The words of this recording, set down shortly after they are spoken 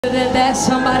Than that,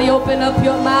 somebody open up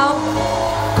your mouth.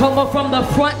 Come on, from the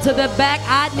front to the back.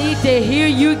 I need to hear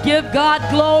you give God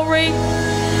glory.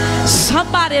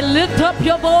 Somebody lift up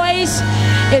your voice.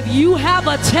 If you have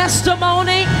a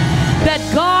testimony that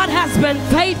God has been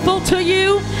faithful to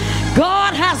you,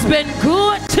 God has been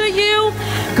good to you,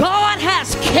 God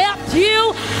has kept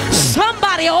you,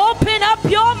 somebody open up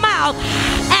your mouth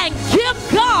and give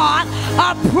God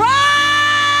a praise.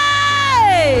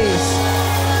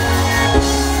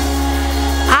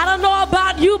 I don't know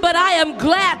about you, but I am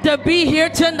glad to be here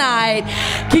tonight.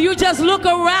 Can you just look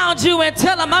around you and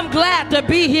tell them, I'm glad to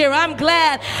be here. I'm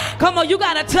glad. Come on, you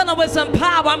got to tell them with some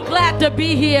power. I'm glad to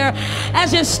be here.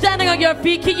 As you're standing on your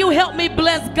feet, can you help me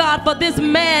bless God for this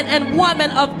man and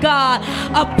woman of God,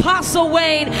 Apostle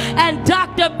Wayne and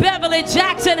Dr. Beverly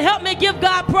Jackson. Help me give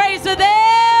God praise to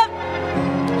them.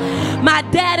 My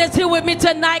dad is here with me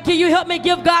tonight. Can you help me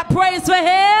give God praise for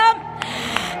him?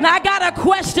 Now I got a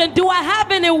question. Do I have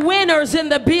any winners in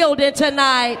the building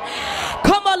tonight?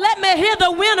 Come on, let me hear the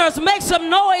winners. Make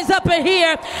some noise up in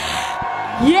here.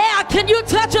 Yeah, can you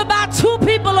touch about 2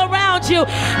 people around you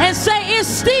and say it's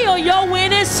still your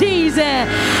winning season?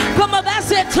 Come on, that's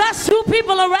it. Touch 2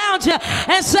 people around you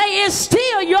and say it's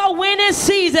still your winning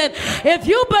season. If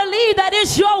you believe that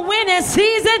it's your winning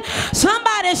season,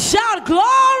 somebody shout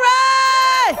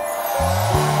glory.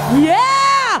 Yeah.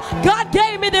 God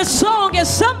gave me this song, and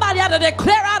somebody ought to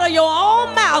declare out of your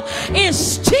own mouth, it's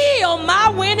still my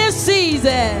winning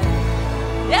season.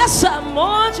 Yes, I'm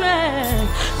wondering.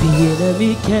 The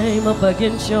enemy came up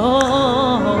against you.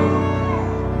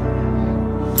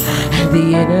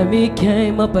 The enemy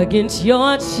came up against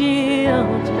your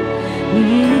children.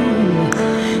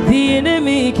 The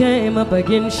enemy came up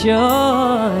against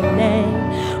your name.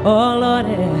 Oh Lord,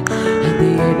 the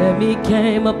enemy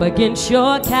came up against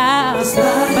your cause.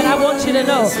 But I want you to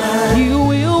know, you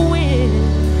will win,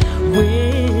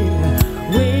 win,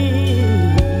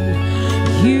 win.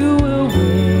 You will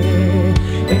win.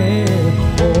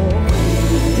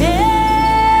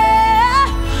 Yeah.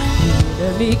 The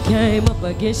enemy came up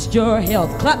against your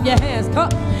health. Clap your hands,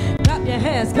 clap your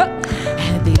hands, clap.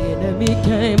 And the enemy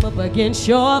came up against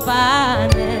your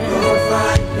finance.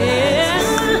 Yeah.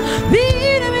 The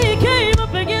enemy came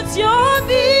up against your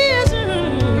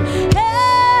vision.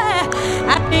 Yeah.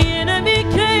 And the enemy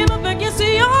came up against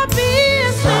your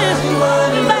business.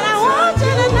 But I want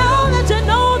you to know that you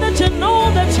know that you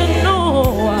know that you know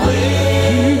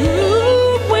you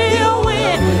will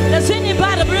win. Does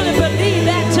anybody really believe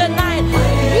that tonight?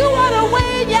 You want to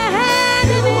wave your hand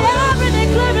in the air and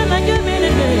declare like you're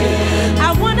winning. I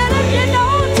want to let you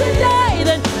know today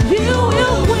that you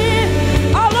will win.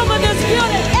 All over this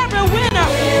building, every winner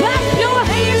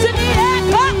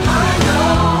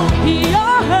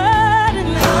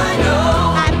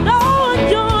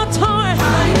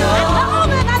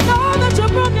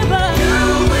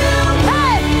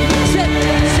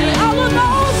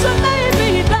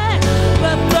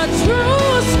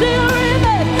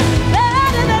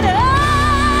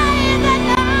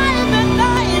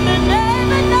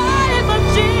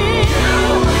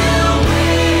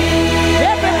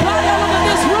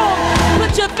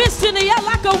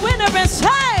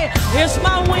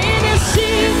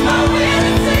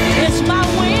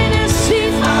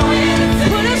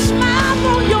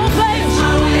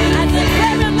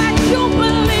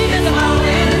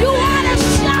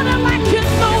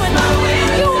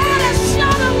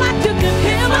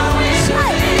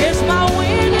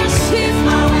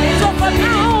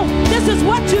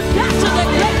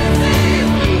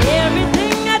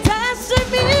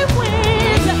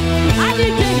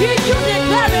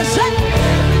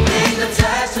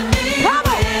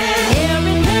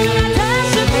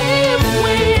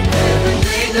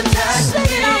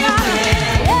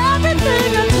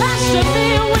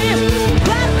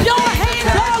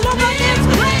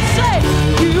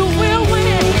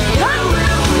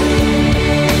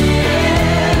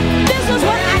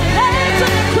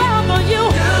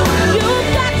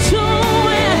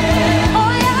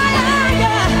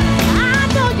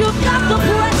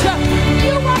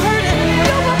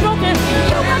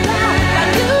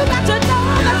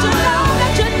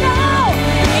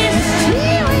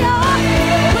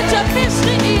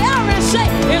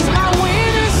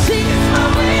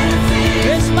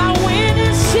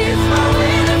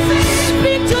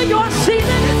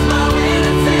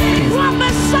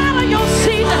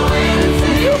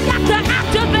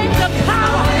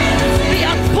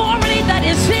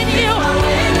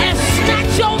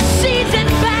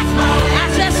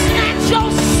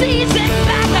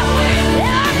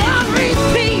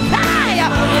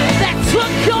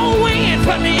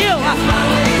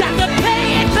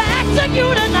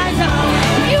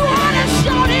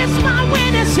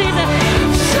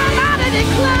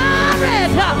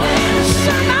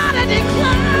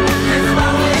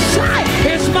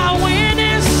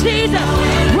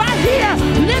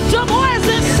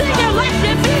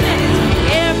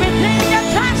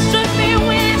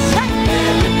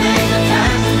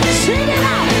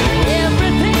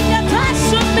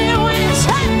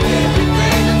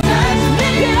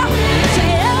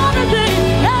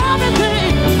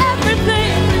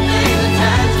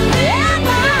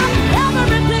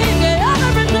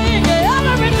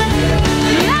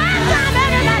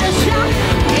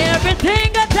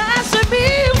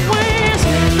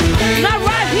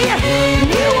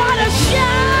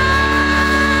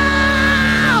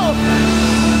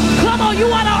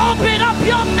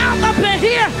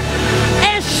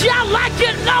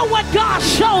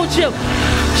told you.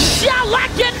 Shout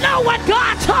like you know what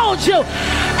God told you.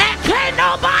 And can't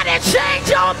nobody change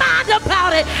your mind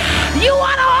about it. You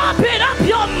want to open up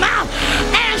your mouth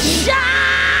and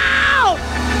shout.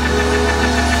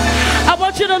 I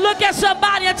want you to look at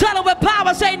somebody and tell them with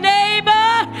power, say, neighbor.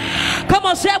 Come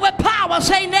on, say it with power.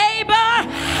 Say, neighbor.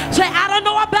 Say, I don't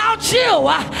know about you,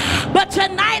 but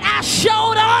tonight I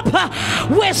showed up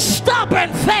with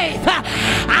stubborn faith.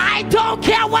 I don't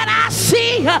care what I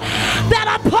see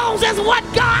that opposes what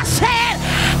God said.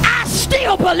 I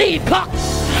still believe God.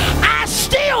 I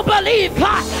still believe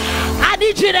God. I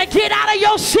need you to get out of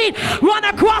your seat, run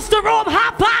across the room,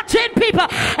 high five 10 people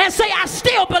and say, I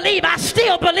still believe, I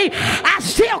still believe, I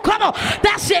still, come on,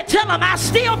 that's it, tell them I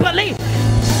still believe.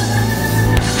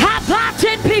 High five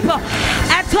 10 people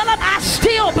and tell them I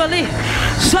still believe.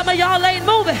 Some of y'all ain't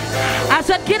moving. I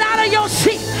said, get out of your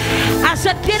seat. I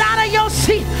said, get out of your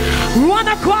seat, run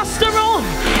across the room,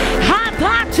 high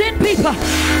five 10 people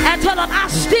and tell them I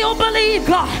still believe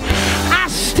God. I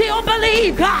still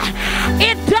believe God.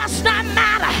 It does not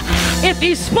matter if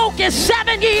he spoke it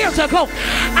 7 years ago.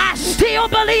 I still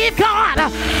believe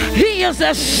God. He is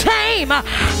the same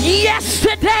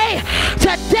yesterday,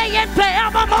 today, and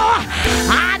forevermore.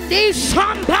 I need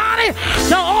somebody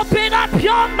to open up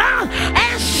your mouth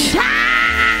and shout.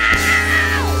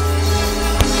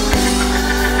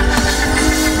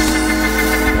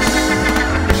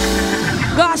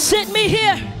 God sent me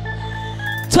here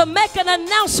to make an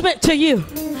announcement to you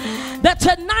that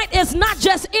tonight is not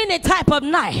just any type of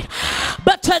night,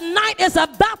 but tonight is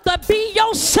about to be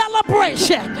your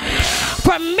celebration.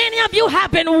 For many of you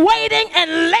have been waiting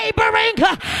and laboring,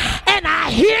 and I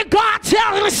hear God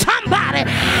telling somebody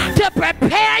to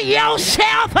prepare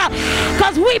yourself,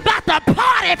 because we about to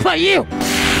party for you.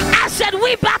 I said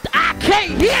we about to, I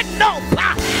can't hear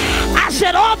nobody. I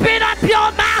said open up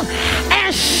your mouth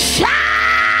and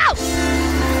shout.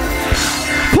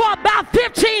 For about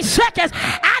 15 seconds,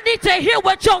 I need to hear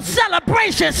what your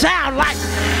celebration sound like.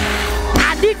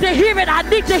 I need to hear it. I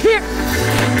need to hear it.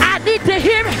 I need to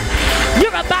hear it.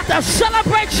 You're about to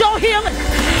celebrate your healing.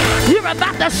 You're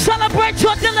about to celebrate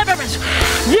your deliverance.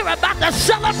 You're about to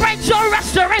celebrate your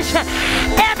restoration.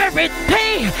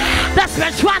 Everything that's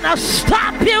been trying to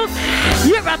stop you,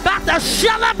 you're about to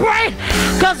celebrate,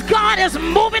 because God is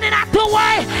moving it out the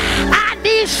way. I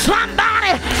need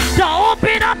somebody to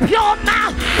open up your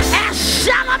mouth and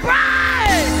celebrate.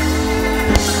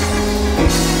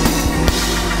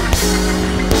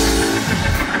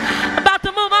 About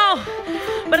to move on,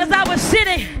 but as I was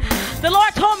sitting, the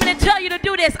Lord told me to tell you to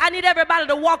do this. I need everybody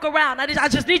to walk around. I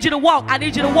just need you to walk. I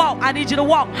need you to walk. I need you to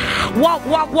walk. Walk,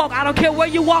 walk, walk. I don't care where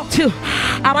you walk to.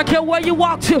 I don't care where you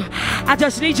walk to. I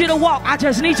just need you to walk. I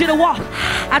just need you to walk.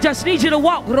 I just need you to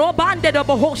walk. The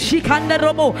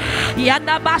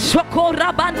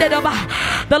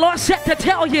Lord said to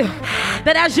tell you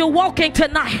that as you're walking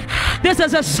tonight, this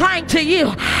is a sign to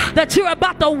you that you're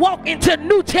about to walk into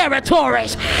new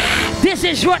territories. This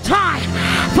is your time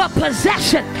for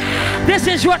possession. This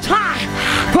is your time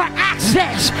for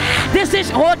access. This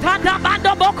is,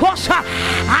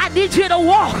 I need you to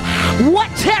walk. What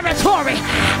territory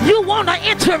you want to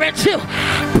enter into,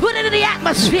 put it in the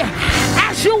atmosphere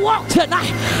as you walk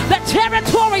tonight. The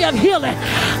territory of healing,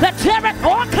 the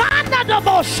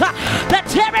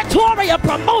territory of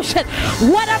promotion,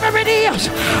 whatever it is,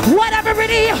 whatever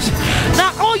it is.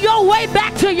 Now on your way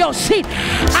back to your seat,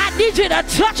 I need you to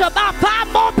touch about 5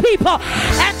 more people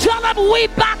and tell them we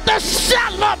about to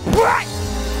celebrate.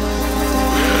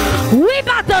 We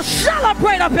about to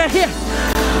celebrate up in here.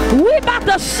 We about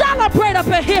to celebrate up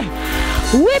in here.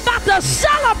 We about to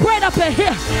celebrate up in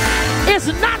here. It's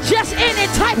not just any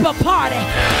type of party,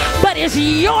 but it's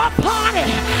your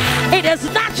party. It is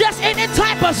not just any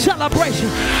type of celebration,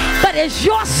 but it's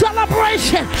your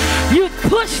celebration. You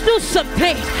pushed through some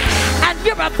things and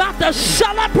you're about to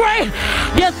celebrate.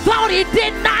 You thought he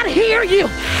did not hear you.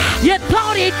 You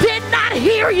thought he did not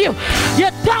hear you. You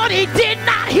thought he did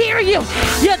not hear you.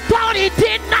 You thought he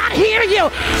did not hear you.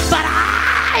 But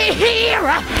I hear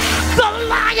the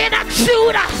Lion of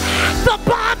Judah, the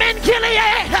Balm in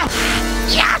Gilead.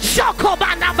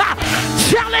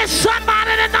 Telling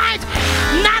somebody tonight,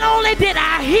 not only did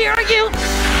I hear you,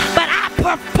 but I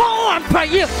performed for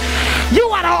you. You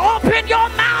ought to open your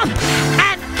mouth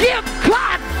and give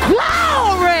God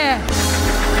glory.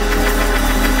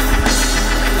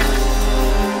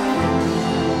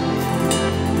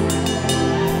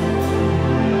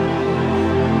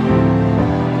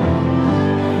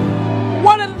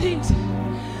 One of the things,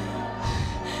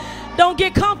 don't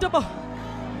get comfortable.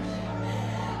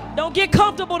 Don't get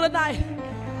comfortable tonight.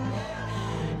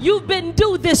 You've been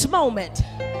due this moment.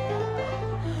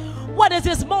 What is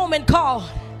this moment called?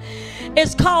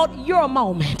 It's called your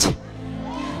moment.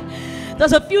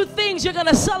 There's a few things you're going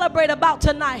to celebrate about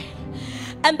tonight.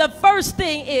 And the first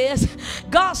thing is,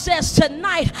 God says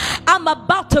tonight, I'm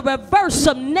about to reverse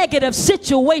some negative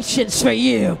situations for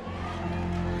you.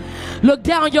 Look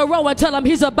down your row and tell him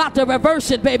he's about to reverse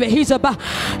it, baby. He's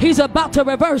about to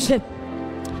reverse it.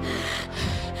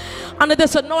 Under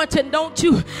this anointing, don't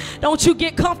you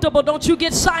get comfortable. Don't you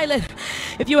get silent.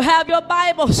 If you have your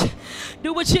Bibles,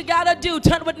 do what you gotta do.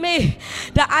 Turn with me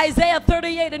to Isaiah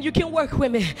 38 and you can work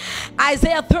with me.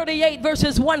 Isaiah 38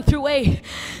 verses 1 through 8.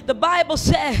 The Bible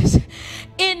says,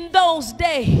 in those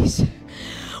days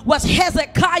was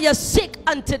Hezekiah sick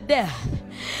unto death.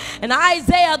 And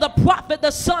Isaiah the prophet,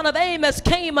 the son of Amos,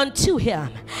 came unto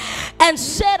him and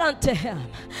said unto him,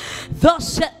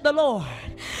 thus saith the Lord,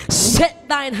 set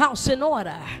thine house in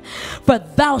order, for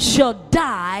thou shalt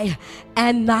die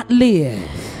and not live.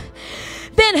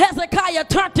 Then Hezekiah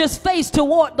turned his face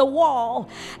toward the wall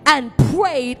and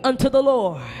prayed unto the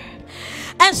Lord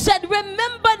and said,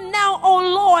 remember now, O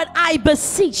Lord, I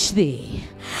beseech thee,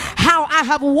 how I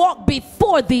have walked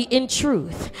before thee in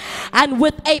truth and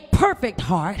with a perfect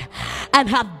heart, and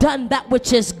have done that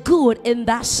which is good in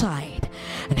thy sight.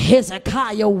 And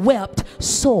Hezekiah wept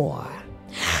sore.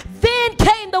 Then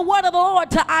came the word of the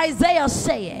Lord to Isaiah,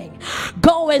 saying,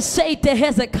 go and say to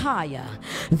Hezekiah,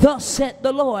 thus saith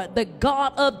the Lord, the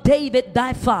God of David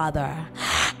thy father,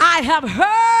 I have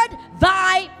heard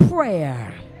thy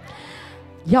prayer.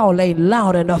 Y'all ain't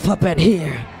loud enough up in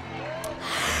here.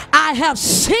 I have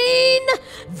seen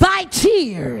thy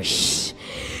tears.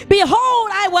 Behold,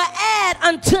 I will add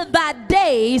unto thy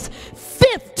days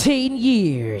 15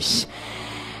 years.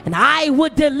 And I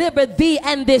would deliver thee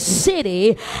and this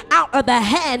city out of the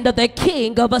hand of the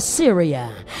king of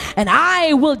Assyria. And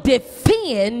I will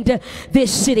defend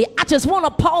this city. I just want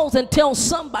to pause and tell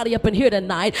somebody up in here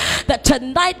tonight that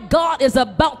tonight God is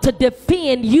about to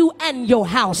defend you and your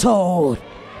household.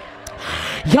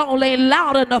 Y'all ain't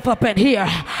loud enough up in here.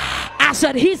 I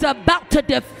said he's about to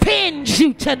defend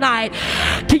you tonight.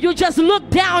 Can you just look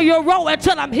down your row and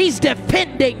tell him he's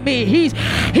defending me?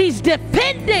 He's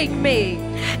defending me.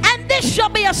 And this shall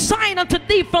be a sign unto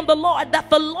thee from the Lord, that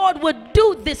the Lord would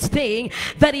do this thing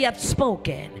that he hath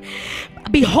spoken.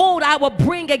 Behold, I will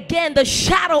bring again the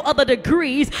shadow of the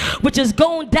degrees, which is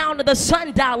going down to the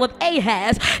sundial of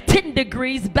Ahaz 10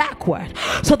 degrees backward.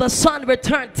 So the sun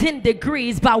returned 10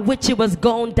 degrees by which it was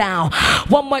going down.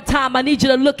 One more time, I need you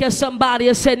to look at somebody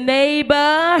and say,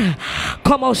 neighbor.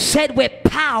 Come on, say it with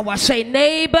power. Say,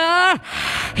 neighbor,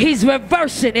 he's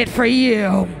reversing it for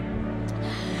you.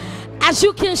 As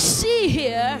you can see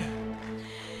here,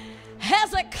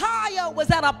 Hezekiah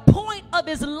was at a point of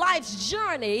his life's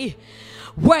journey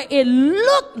where it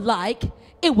looked like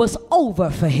it was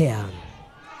over for him.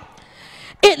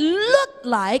 It looked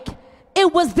like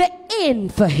it was the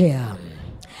end for him.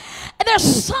 And there's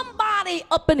somebody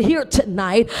up in here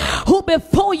tonight who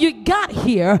before you got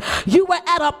here, you were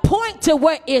at a point to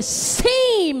where it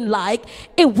seemed like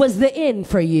it was the end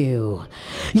for you.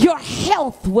 Your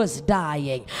health was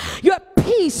dying. Your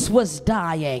peace was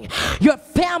dying. Your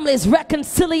family's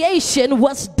reconciliation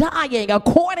was dying.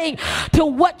 According to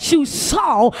what you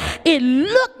saw, it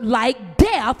looked like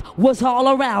death was all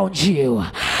around you.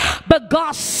 But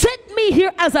God sent me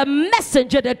here as a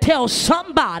messenger to tell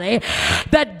somebody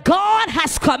that God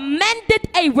has commanded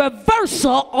a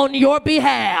reversal on your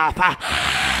behalf.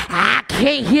 I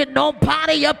can't hear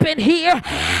nobody up in here.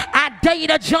 I dare you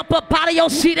to jump up out of your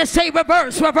seat and say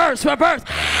reverse, reverse, reverse,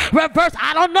 reverse.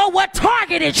 I don't know what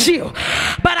targeted you,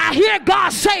 but I hear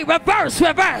God say reverse,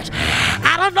 reverse.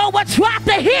 I don't know what tried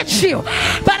to hit you,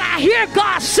 but I hear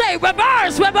God say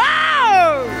reverse,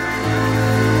 reverse.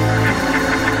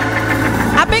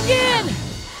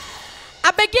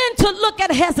 I begin to look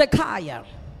at Hezekiah.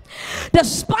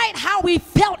 Despite how he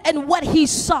felt and what he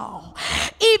saw,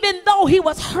 even though he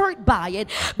was hurt by it,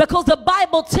 because the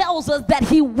Bible tells us that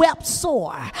he wept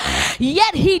sore,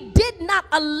 yet he did not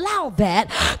allow that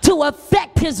to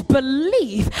affect his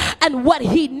belief and what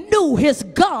he knew his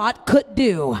God could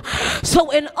do.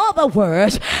 So in other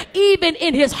words, even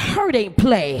in his hurting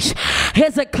place,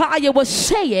 Hezekiah was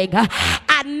saying,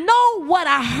 I know what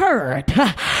I heard,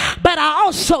 but I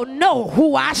also know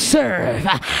who I serve.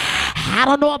 I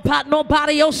don't know about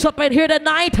nobody else up in here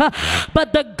tonight,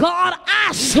 but the God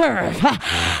I serve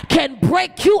can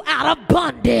break you out of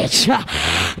bondage.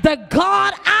 The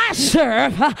God I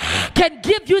serve can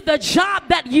give you the job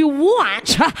that you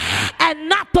want and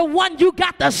not the one you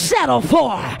got to settle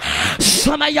for.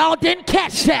 Some of y'all didn't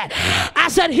catch that. I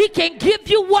said he can give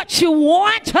you what you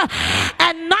want and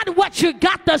and not what you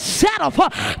got to settle for.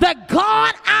 The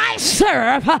God I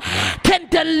serve can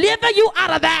deliver you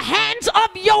out of the hands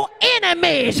of your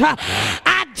enemies.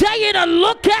 I dare you to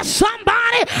look at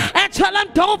somebody and tell them,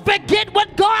 don't forget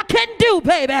what God can do,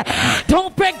 baby.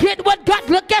 Don't forget what God.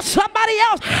 Look at somebody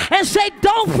else and say,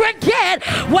 don't forget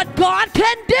what God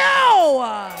can do.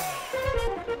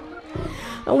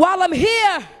 And while I'm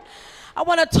here, I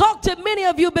want to talk to many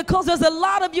of you, because there's a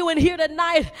lot of you in here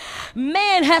tonight.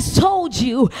 Man has told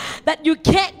you that you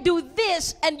can't do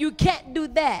this and you can't do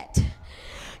that.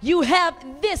 You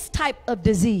have this type of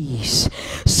disease.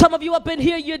 Some of you up in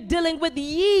here, you're dealing with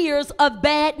years of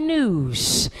bad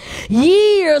news,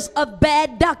 years of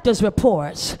bad doctor's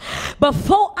reports.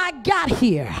 Before I got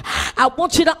here, I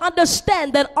want you to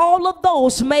understand that all of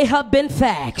those may have been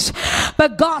facts,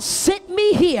 but God sent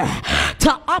me here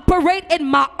to operate in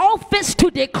my office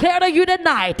to declare to you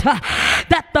tonight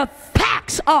that the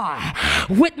facts are,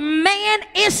 with man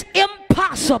it's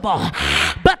impossible,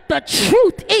 but the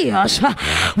truth is,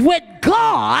 with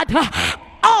God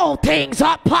all things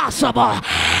are possible.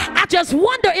 I just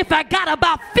wonder if I got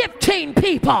about 15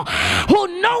 people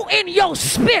who know in your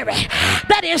spirit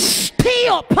that it's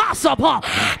still possible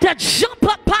to jump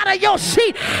up out of your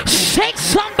seat, shake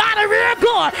somebody real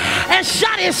good, and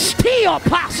shout, it's still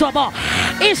possible.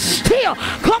 It's still,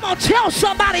 come on, tell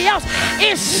somebody else,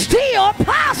 it's still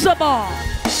possible.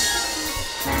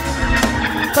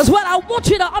 Because what I want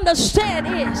you to understand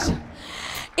is,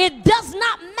 it does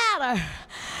not matter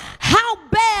how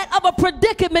bad of a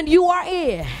predicament you are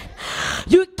in.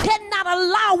 You cannot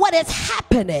allow what is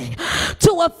happening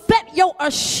to affect your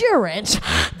assurance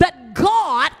that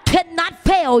God cannot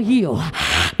fail you.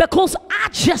 Because I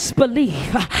just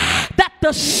believe that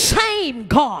the same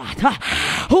God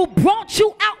who brought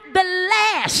you out the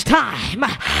last time,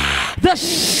 the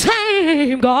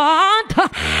same God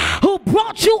who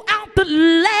brought you out the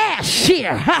last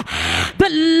year, the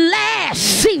last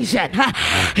season,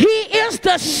 he is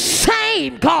the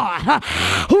same God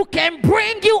who can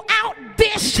bring you out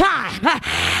this time.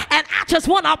 And I just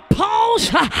want to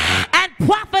pause and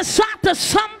prophesy to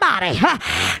somebody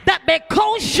that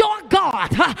because your God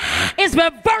is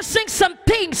reversing some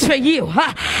things for you,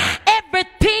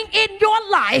 everything in your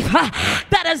life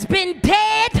that has been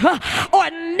dead or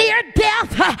near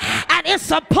death and is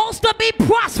supposed to be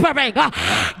prospering,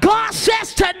 God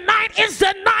says tonight is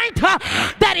the night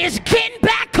that is getting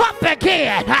back up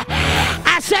again.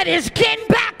 I said it's getting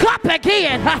back up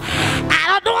again.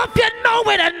 I don't know if you know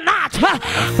it or not,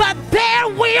 but there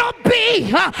will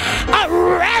be a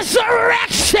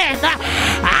resurrection.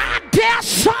 I dare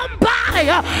somebody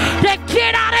to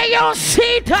get out of your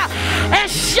seat and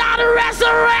shout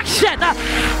resurrection.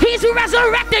 He's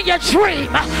resurrecting your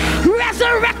dream,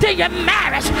 resurrecting your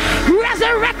marriage,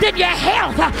 resurrecting your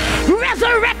health,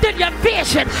 resurrecting your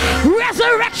vision,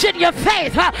 resurrection your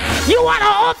faith. You want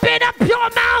to open up your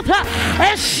mouth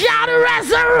and shout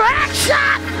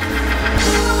resurrection.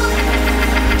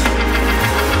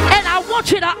 And I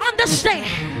want you to understand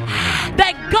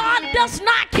that God does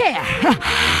not care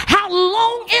how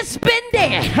long it's been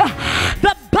dead.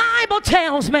 The Bible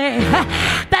tells me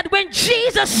that when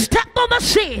Jesus stepped on the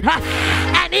scene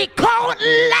and he called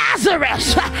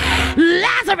Lazarus,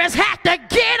 Lazarus had to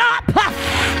get up.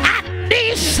 I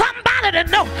need somebody to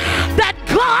know that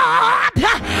God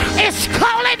is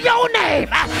calling your name.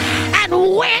 And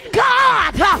when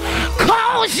God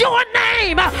calls your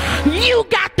name, you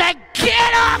got to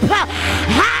get up.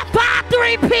 High five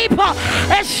 3 people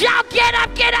and shout, get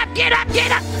up, get up, get up,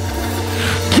 get up.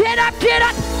 Get up, get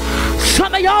up.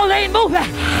 Some of y'all ain't moving.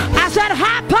 I said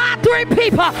high five 3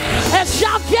 people and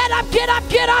shout, get up, get up,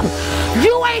 get up.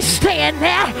 You ain't staying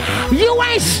there. You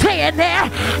ain't staying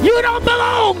there. You don't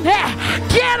belong there.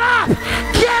 Get up,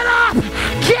 get up,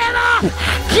 get up,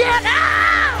 get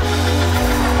up.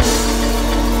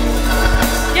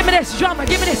 Give me this drummer,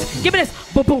 give me this, give me this.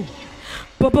 Boom, boom,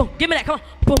 boom, boom. Give me that, come on.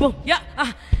 Boom, boom, yeah.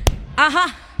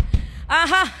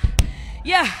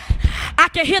 Yeah, I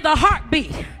can hear the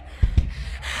heartbeat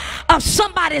of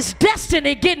somebody's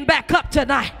destiny getting back up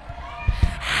tonight.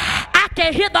 I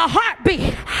can hear the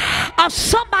heartbeat of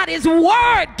somebody's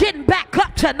word getting back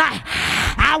up tonight.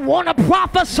 I want to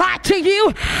prophesy to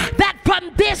you that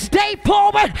from this day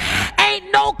forward,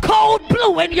 ain't no cold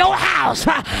blue in your house.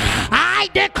 I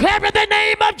declare in the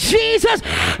name of Jesus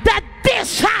that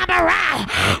this time around,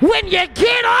 when you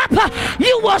get up,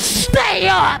 you will stay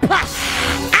up.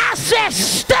 I said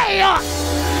stay up.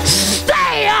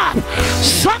 Stay up.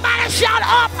 Somebody shout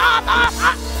up, up, up,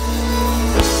 up.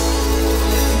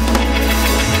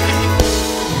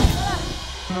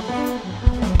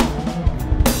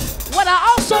 What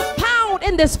I also found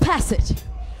in this passage,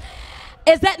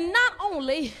 is that not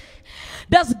only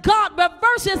does God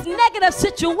reverse his negative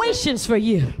situations for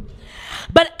you,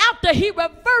 but after he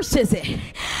reverses it,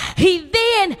 he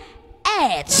then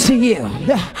adds to you.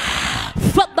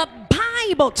 For the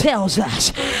Bible tells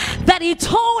us that he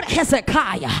told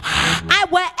Hezekiah, I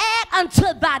will add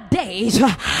unto thy days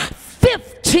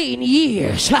 15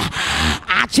 years.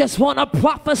 I just want to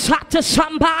prophesy to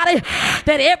somebody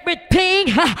that everything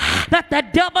that the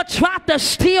devil tried to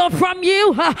steal from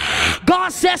you, God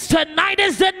says tonight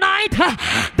is the night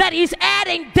that he's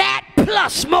adding that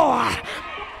plus more.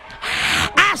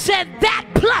 I said that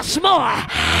plus more.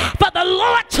 For the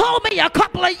Lord told me a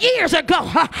couple of years ago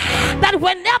that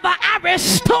whenever I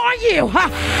restore you,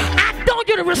 I don't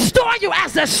you to restore you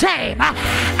as the same.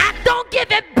 I don't give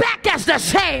it back as the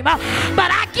same, but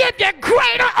I give you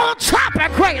greater on top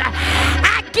of greater.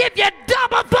 I give you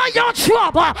double for your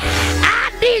trouble.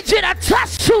 I need you to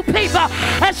touch two people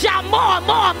and shout more,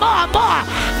 more, more, more,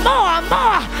 more,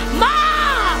 more, more.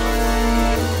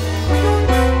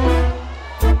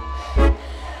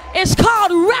 It's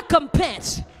called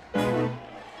recompense.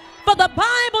 For the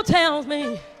Bible tells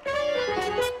me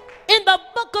in the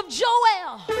book of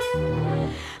Joel,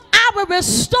 I will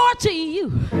restore to you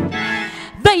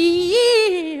the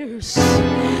years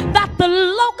that the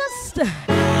locust,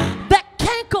 the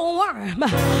cankerworm,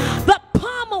 the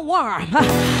palmer worm,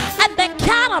 and the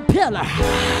caterpillar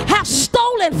have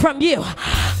stolen from you.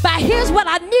 But here's what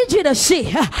I need you to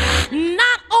see.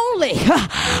 Not only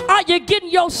are you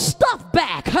getting your stuff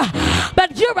back,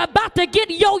 but you're about to get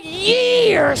your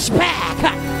years back.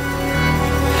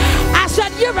 I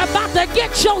said you're about to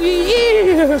get your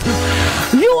years.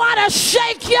 You ought to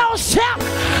shake yourself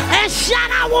and shout,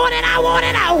 I want it, I want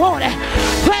it, I want it.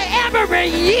 For every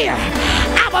year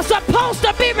I was supposed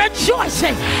to be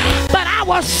rejoicing, but I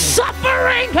was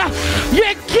suffering.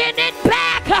 You're getting it back.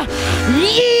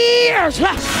 Years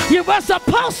you were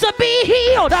supposed to be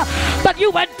healed, but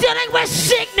you were dealing with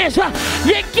sickness.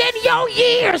 You're getting your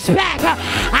years back.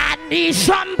 I need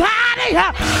somebody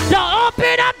to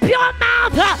open up your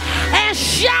mouth and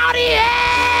shout yeah.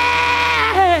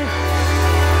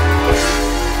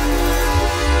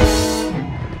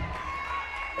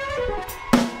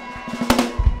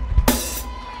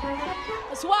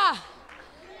 That's why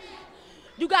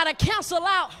you got to cancel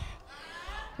out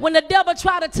when the devil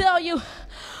try to tell you,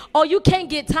 oh, you can't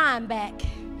get time back.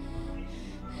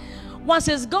 Once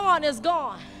it's gone, it's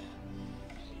gone.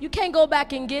 You can't go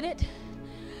back and get it.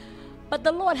 But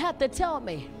the Lord had to tell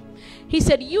me. He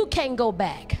said, you can't go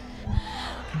back,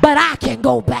 but I can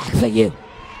go back for you.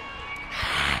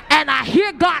 And I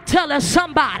hear God telling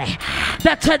somebody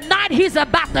that tonight he's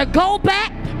about to go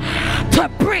back to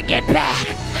bring it back.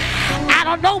 I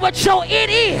don't know what your it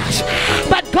is,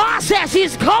 but God says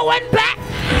he's going back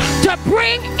to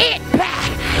bring it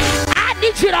back. I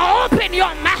need you to open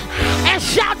your mouth and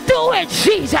shout, do it,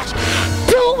 Jesus.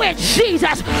 Do it,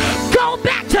 Jesus. Go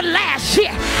back to last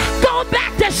year. Go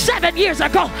back to 7 years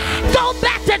ago. Go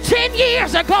back to 10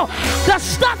 years ago. The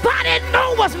stuff I didn't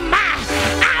know was mine.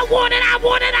 I want it, I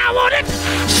want it, I want it.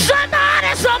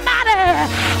 Somebody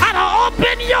ought to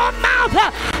open your mouth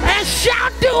and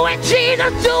shout, do it,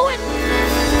 Jesus, do it.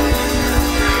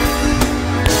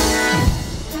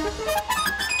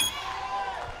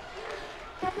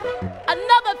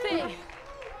 Another thing.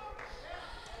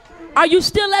 Are you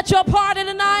still at your party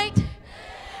tonight?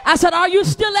 I said, are you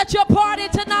still at your party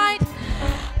tonight?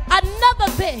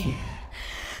 Another thing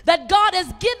that God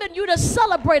has given you to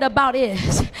celebrate about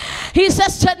is, he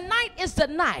says, tonight is the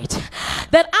night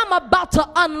that I'm about to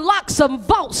unlock some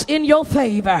vaults in your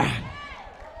favor.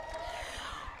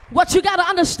 What you got to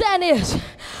understand is,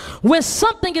 when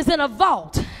something is in a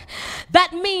vault,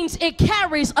 that means it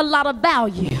carries a lot of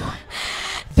value.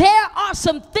 There are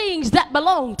some things that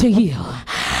belong to you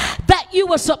that you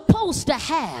were supposed to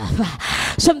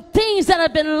have. Some things that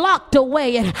have been locked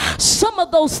away, and some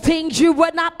of those things you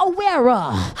were not aware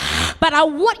of. But I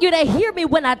want you to hear me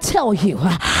when I tell you,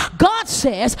 God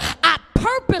says, I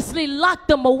purposely locked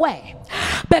them away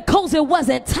because it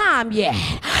wasn't time yet.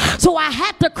 So I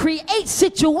had to create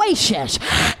situations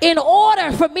in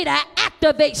order for me to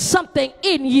activate something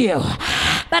in you.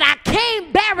 But I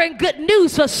came bearing good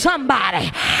news for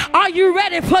somebody. Are you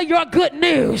ready for your good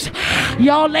news?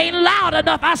 Y'all ain't loud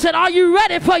enough. I said, are you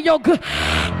ready for your good?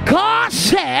 God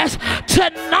says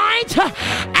tonight,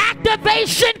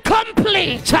 activation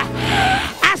complete.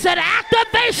 I said,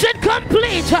 activation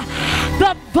complete.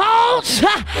 The vaults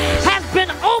has been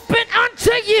opened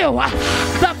unto you.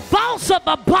 The vaults of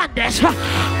abundance,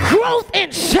 growth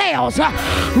in sales,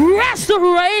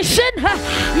 restoration,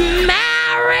 marriage,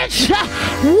 marriage,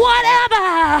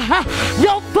 whatever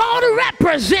your vote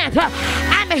represents,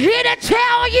 I'm here to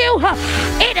tell you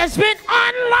it has been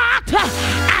unlocked.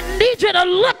 I need you to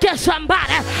look at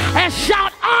somebody and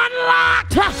shout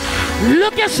unlocked.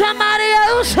 Look at somebody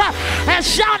else and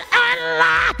shout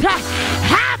unlocked.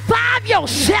 High five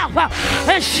yourself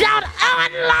and shout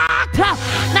unlocked.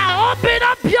 Now open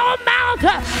up your mouth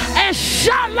and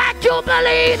shout like you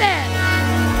believe it.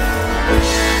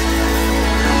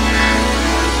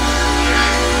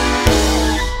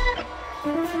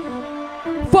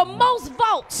 For most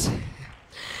votes,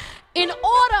 in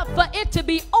order for it to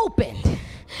be opened,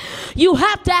 you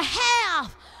have to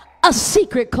have a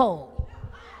secret code.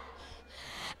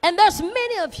 And there's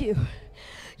many of you,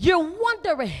 you're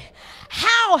wondering,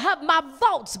 how have my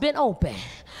votes been opened?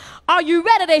 Are you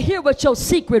ready to hear what your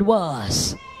secret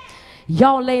was?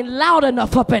 Y'all ain't loud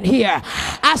enough up in here.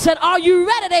 I said, are you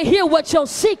ready to hear what your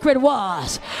secret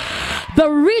was? The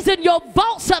reason your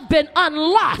votes have been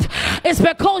unlocked is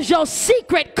because your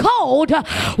secret code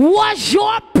was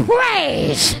your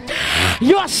praise.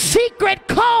 Your secret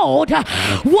code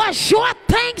was your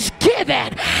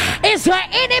thanksgiving. Is there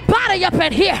anybody up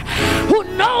in here who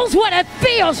knows what it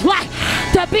feels like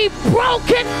to be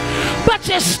broken, but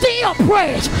you still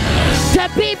praise? To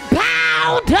be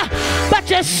bound, but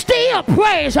you still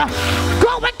praise.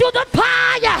 Going through the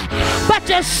fire, but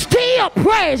you still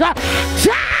praise.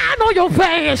 Down on your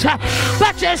face,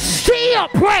 but you still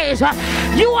praise.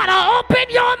 You want to open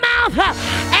your mouth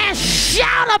and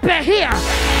shout up in here.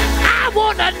 I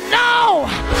want to know,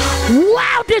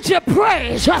 how did you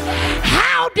praise?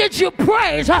 How did you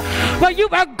praise when you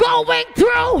were going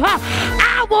through?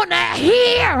 I want to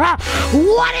hear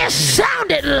what it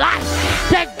sounded like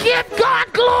to give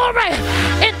God glory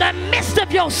in the midst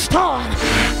of your storm,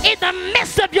 in the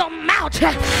midst of your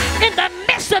mountain, in the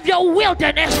midst of your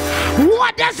wilderness.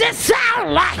 What does it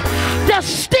sound like to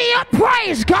still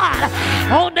praise God?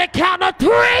 On the count of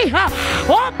three,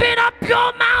 open up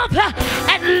your mouth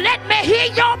and let me hear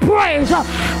your praise. 1,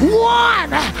 2,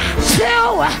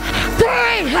 3,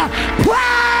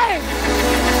 praise.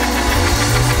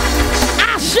 I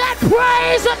said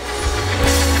praise him.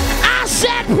 I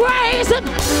said praise him.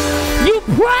 You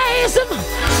praise him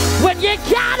when you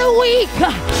got weak.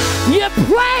 You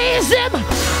praise him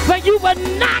when you were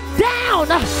knocked down.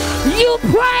 You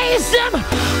praise him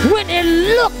when it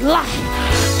looked like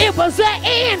it was the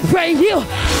end for you.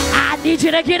 I need you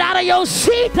to get out of your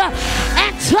seat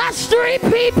and touch 3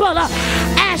 people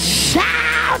and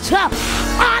shout,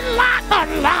 unlocked,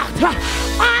 unlocked,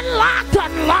 unlocked,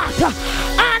 unlocked,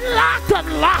 unlocked,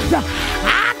 unlocked.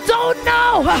 I don't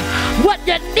know what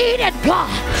you needed God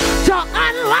to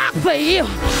unlock for you,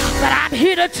 but I'm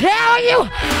here to tell you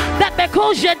that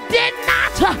because you did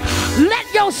not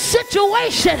let your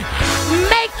situation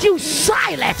make you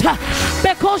silent,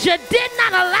 because you did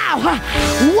not allow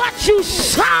what you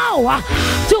saw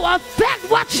to affect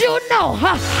what you know,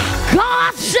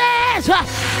 God says,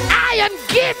 I am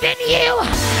giving you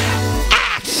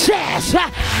access.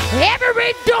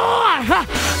 Every door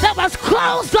that was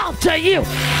closed off to you,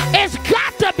 it's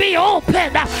got to be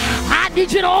opened. I need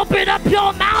you to open up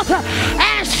your mouth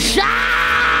and shout.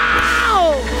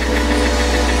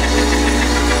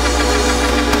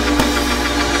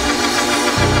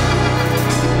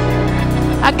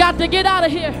 I got to get out of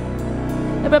here.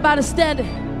 Everybody standing.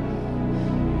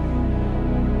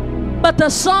 But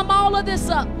to sum all of this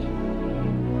up,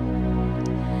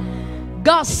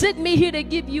 God sent me here to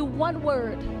give you one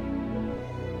word.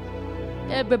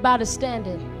 Everybody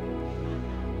standing.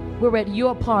 We're at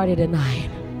your party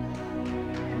tonight.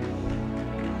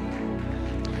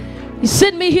 He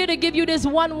sent me here to give you this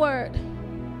one word.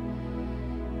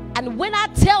 And when I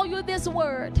tell you this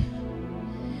word,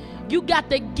 you got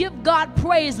to give God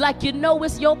praise like you know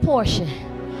it's your portion.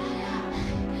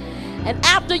 And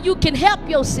after you can help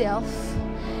yourself,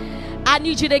 I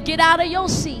need you to get out of your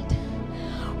seat,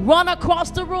 run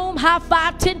across the room, high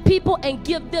five 10 people, and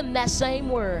give them that same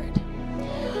word.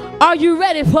 Are you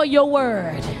ready for your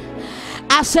word?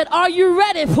 I said, are you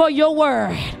ready for your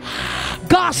word?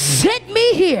 God sent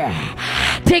me here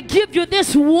to give you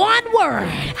this one word,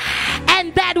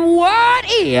 and that word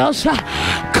is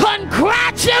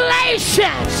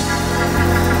congratulations.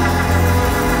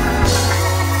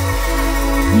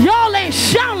 Y'all ain't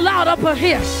shout loud up in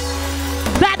here.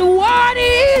 That word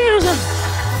is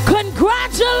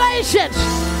congratulations.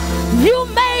 You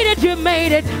made it, you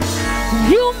made it.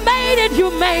 You made it,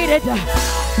 you made it.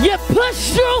 You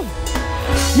pushed through.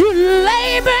 You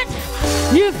labored.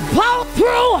 You fought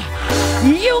through.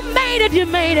 You made it, you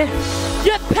made it.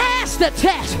 You passed the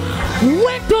test.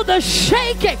 Went through the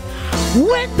shaking.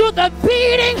 Went through the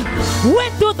beating.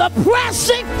 went through the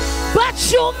pressing, but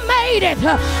you made it.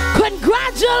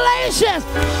 Congratulations.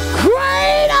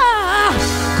 Greater,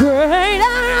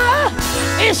 greater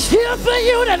is here for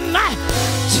you tonight.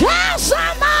 Tell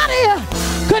somebody,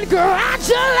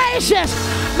 congratulations.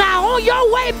 Now on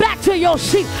your way back to your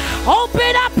seat,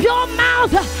 open up your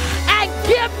mouth and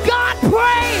give God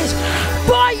praise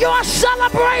for your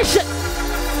celebration.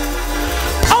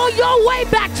 On your way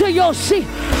back to your seat,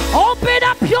 open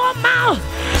up your mouth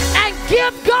and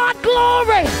give God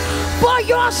glory for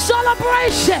your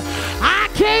celebration. I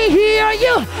can't hear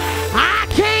you. I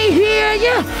can't hear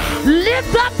you.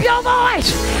 Lift up your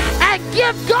voice and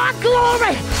give God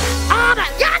glory, honor.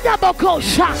 Give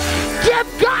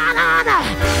God honor.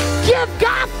 Give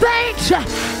God thanks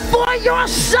for your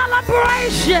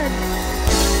celebration.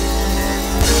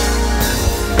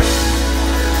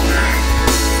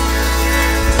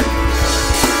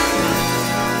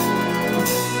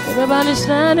 Everybody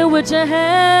standing with your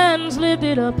hands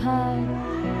lifted up high.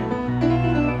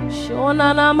 Oh,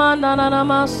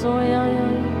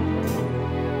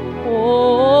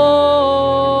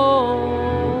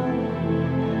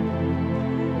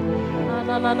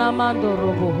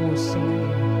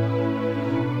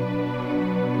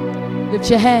 lift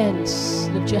your hands,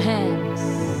 lift your hands.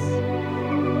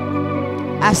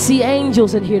 I see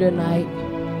angels in here tonight.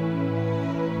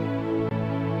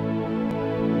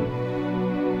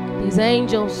 These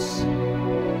angels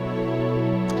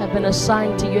have been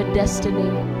assigned to your destiny.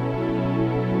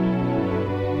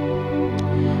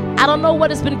 I don't know what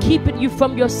has been keeping you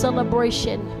from your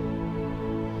celebration,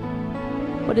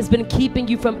 what has been keeping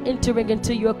you from entering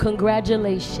into your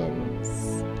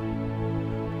congratulations.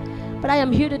 But I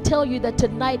am here to tell you that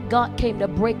tonight God came to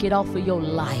break it off of your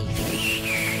life.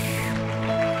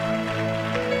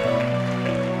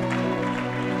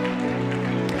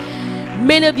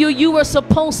 Many of you, you were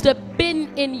supposed to have been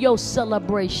in your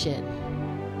celebration.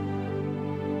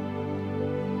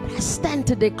 But I stand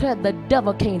to declare the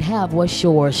devil can't have what's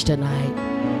yours tonight.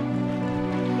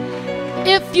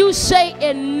 If you say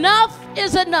enough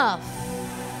is enough,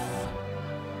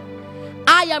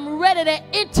 I am ready to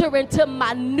enter into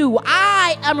my new.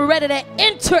 I am ready to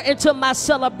enter into my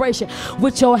celebration.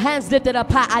 With your hands lifted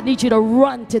up high, I need you to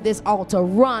run to this altar.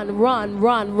 Run, run,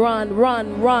 run, run,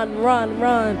 run, run, run,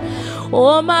 run.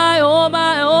 Oh my, oh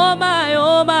my, oh my,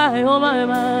 oh my, oh my,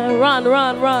 my. Run,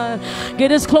 run, run.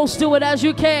 Get as close to it as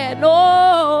you can. Oh,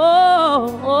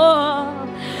 oh, oh.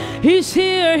 He's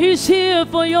here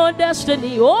for your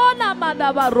destiny. Oh,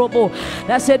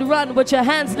 that's it. Run with your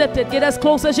hands lifted. Get as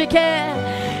close as you can.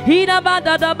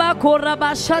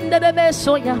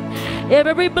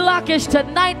 Every blockage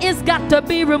tonight is got to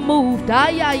be removed.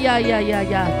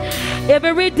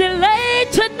 Every delay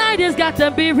tonight has got to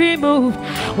be removed.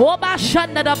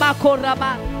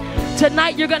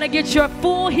 Tonight you're going to get your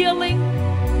full healing.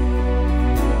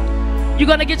 You're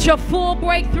going to get your full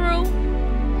breakthrough.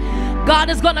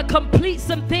 God is going to complete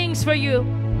some things for you.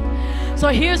 So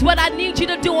here's what I need you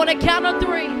to do on a count of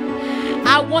 3.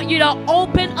 I want you to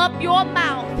open up your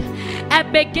mouth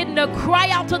and begin to cry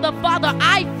out to the Father.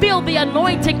 I feel the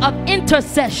anointing of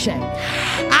intercession.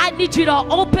 I need you to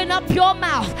open up your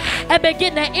mouth and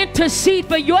begin to intercede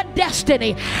for your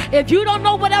destiny. If you don't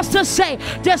know what else to say,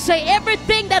 just say,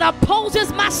 everything that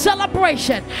opposes my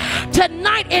celebration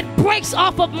tonight, it breaks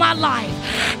off of my life.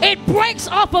 It breaks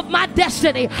off of my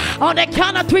destiny. On the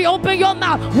count of 3, open your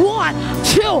mouth. 1,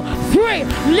 2, 3.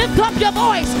 Lift up your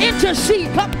voice.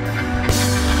 Intercede. Come.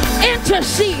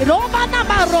 Intercede.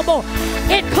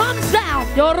 It comes down.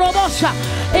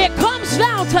 It comes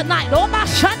down tonight.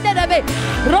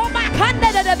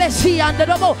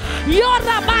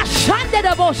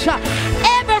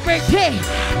 Everything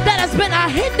that has been a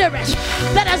hindrance,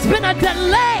 that has been a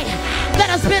delay, that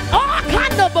has been all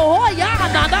kind of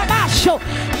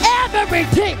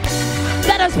everything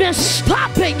that has been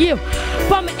stopping you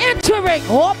from entering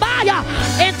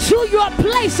into your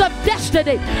place of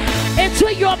destiny,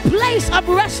 into your place of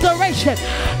restoration,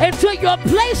 into your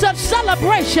place of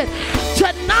celebration.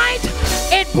 Tonight,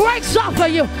 it breaks off of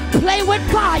you. Play with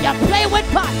fire. Play with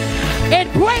fire.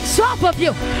 It breaks off of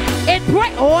you. It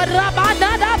breaks.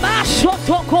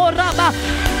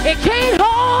 It can't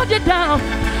hold you down.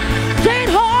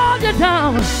 Can't hold you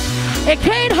down. It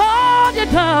can't hold you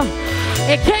down.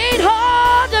 It can't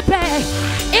hold you back.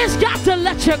 It's got to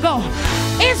let you go.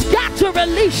 It's got to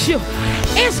release you.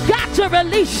 It's got to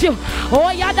release you. Oh,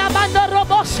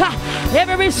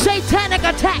 every satanic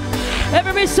attack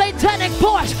every satanic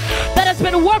force that has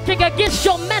been working against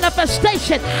your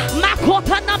manifestation,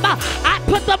 I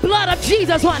put the blood of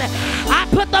Jesus on it. I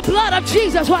put the blood of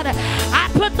Jesus on it. I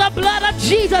put the blood of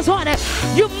Jesus on it.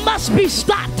 You must be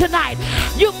stopped tonight.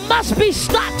 You must be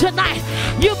stopped tonight.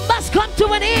 You must come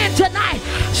to an end tonight.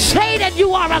 Satan,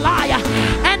 you are a liar.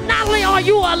 And not only are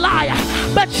you a liar,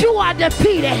 but you are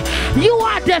defeated. You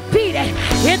are defeated.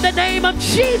 In the name of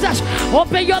Jesus,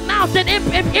 open your mouth and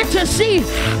intercede.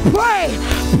 Pray,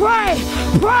 pray,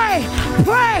 pray,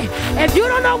 pray. If you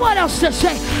don't know what else to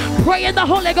say, pray in the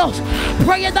Holy Ghost.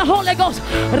 Pray in the Holy Ghost.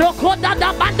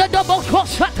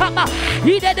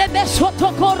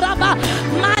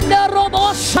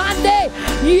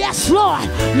 Yes, Lord.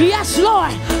 Yes,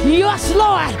 Lord. Yes,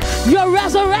 Lord. Your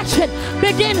resurrection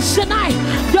begins tonight.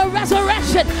 Your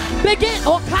resurrection begins.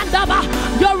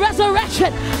 Your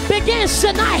resurrection begins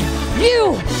tonight.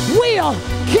 You will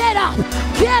get up,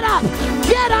 get up,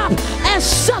 get up and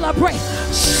celebrate.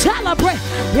 Celebrate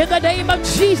in the name of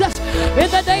Jesus. In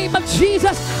the name of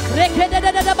Jesus.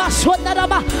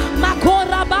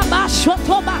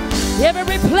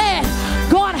 Every plan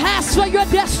God has for your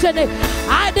destiny,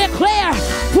 I declare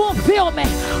fulfillment.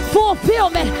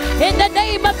 Fulfillment in the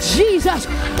name of Jesus.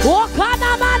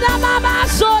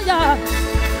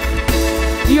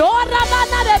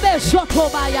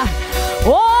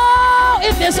 Oh,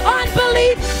 if it's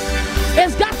unbelief,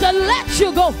 it's got to let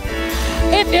you go.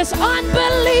 If it's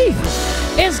unbelief,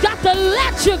 it's got to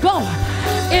let you go.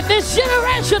 If it's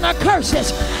generational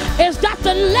curses, it's got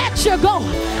to let you go.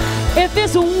 If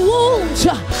it's wounds,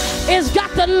 it's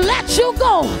got to let you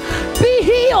go. Be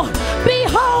healed, be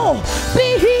whole,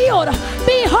 be healed,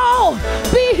 be whole,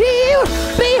 be healed,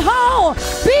 be whole,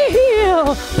 be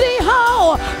healed, be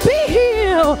whole, be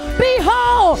healed, be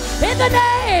whole. In the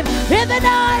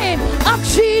name of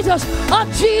Jesus,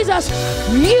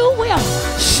 you will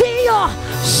see your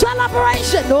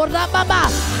celebration.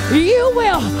 You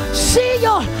will see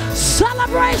your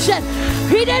celebration.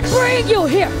 He didn't bring you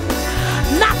here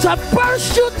not to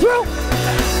burst you through.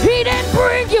 He didn't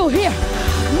bring you here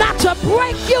not to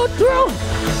break you through.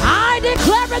 I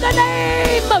declare in the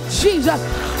name of Jesus.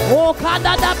 Oh,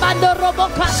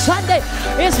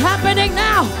 it's happening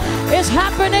now. It's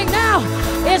happening now.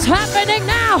 It's happening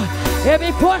now.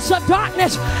 Every force of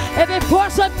darkness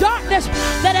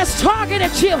that has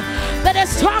targeted you, that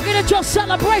has targeted your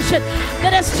celebration,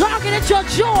 that has targeted your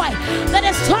joy, that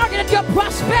has targeted your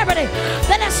prosperity,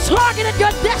 that has targeted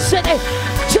your destiny,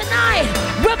 tonight,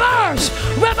 reverse,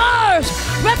 reverse,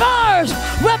 reverse,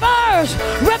 reverse,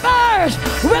 reverse,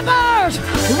 reverse,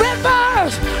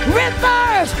 reverse,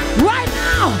 reverse, right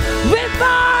now,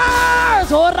 reverse,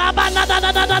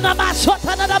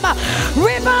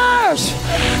 reverse,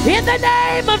 in the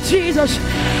name of Jesus,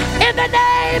 in the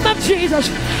name of Jesus.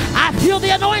 I feel the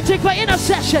anointing for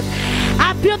intercession.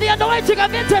 I feel the anointing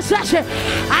of intercession.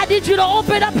 I need you to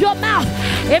open up your mouth.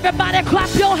 Everybody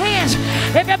clap your hands.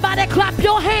 Everybody clap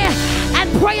your hands and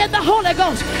pray in the Holy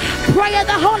Ghost. Pray in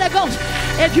the Holy Ghost.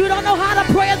 If you don't know how to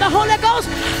pray in the Holy Ghost,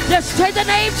 just say the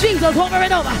name Jesus over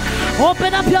and over.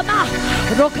 Open up your mouth.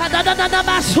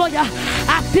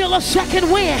 I feel a second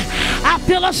wind. I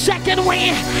feel a second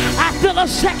wind. I feel a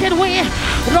second wind.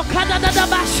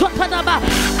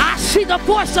 I see the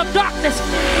force of darkness.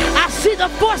 I see the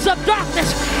force of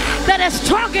darkness that has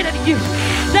targeted you.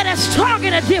 That has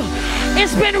targeted you.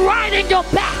 It's been riding your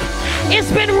back.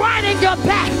 It's been riding your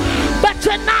back. But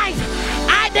tonight,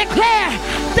 I declare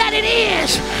that it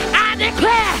is. I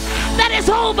declare that it's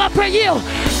over for you.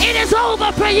 It is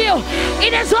over for you.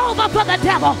 It is over for the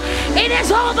devil. It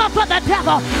is over for the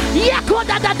devil.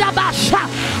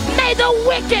 May the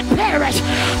wicked perish.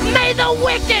 May the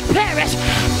wicked perish.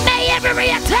 May every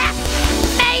attack,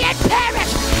 may it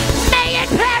perish. May it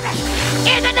perish.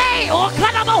 In the name,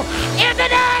 in the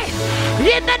name,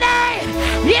 in the name,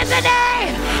 in the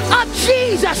name of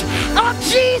Jesus,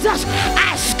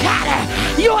 I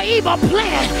scatter your evil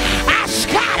plan. I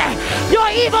scatter your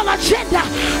evil agenda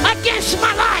against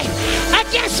my life,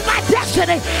 against my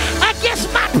destiny,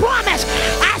 against my promise.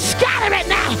 I scatter it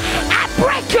now. I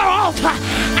break your altar.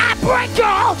 I break your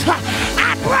altar.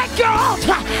 I break your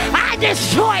altar. I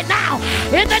destroy it now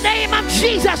in the name of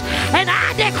Jesus. And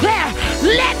I declare,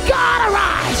 let God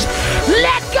arise.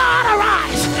 Let God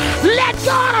arise. Let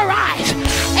God arise.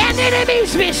 And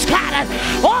enemies be scattered.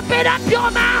 Open up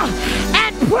your mouth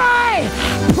and pray.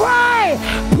 Pray.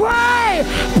 Pray.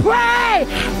 Pray.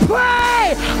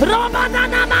 Pray.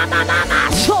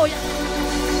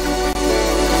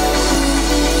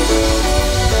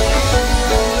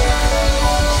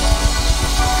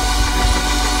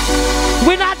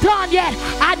 We're not done yet.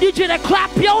 I need you to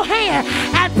clap your hand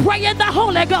and pray in the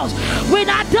Holy Ghost. We're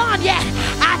not done yet.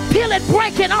 I feel it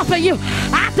breaking off of you.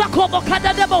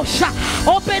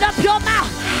 Open up your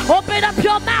mouth. Open up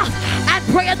your mouth and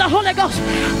pray in the Holy Ghost.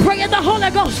 Pray in the Holy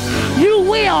Ghost. You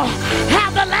will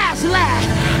have the last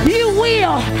laugh. You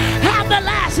will have the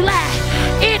last laugh.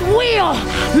 It will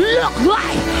look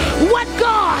like what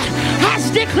God has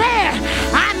declared.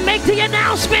 I make the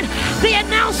announcement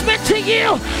to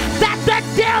you that the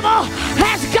devil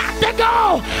has got to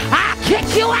go. I kick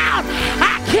you out.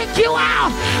 I kick you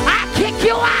out. I kick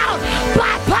you out.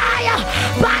 By fire.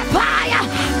 By fire.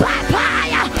 By fire.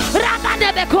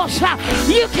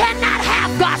 You cannot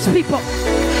have God's people.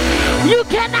 You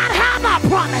cannot have our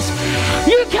promise.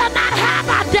 You cannot have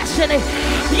our destiny.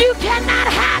 You cannot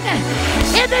have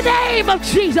it. In the name of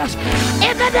Jesus.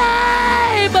 In the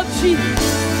name of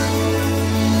Jesus.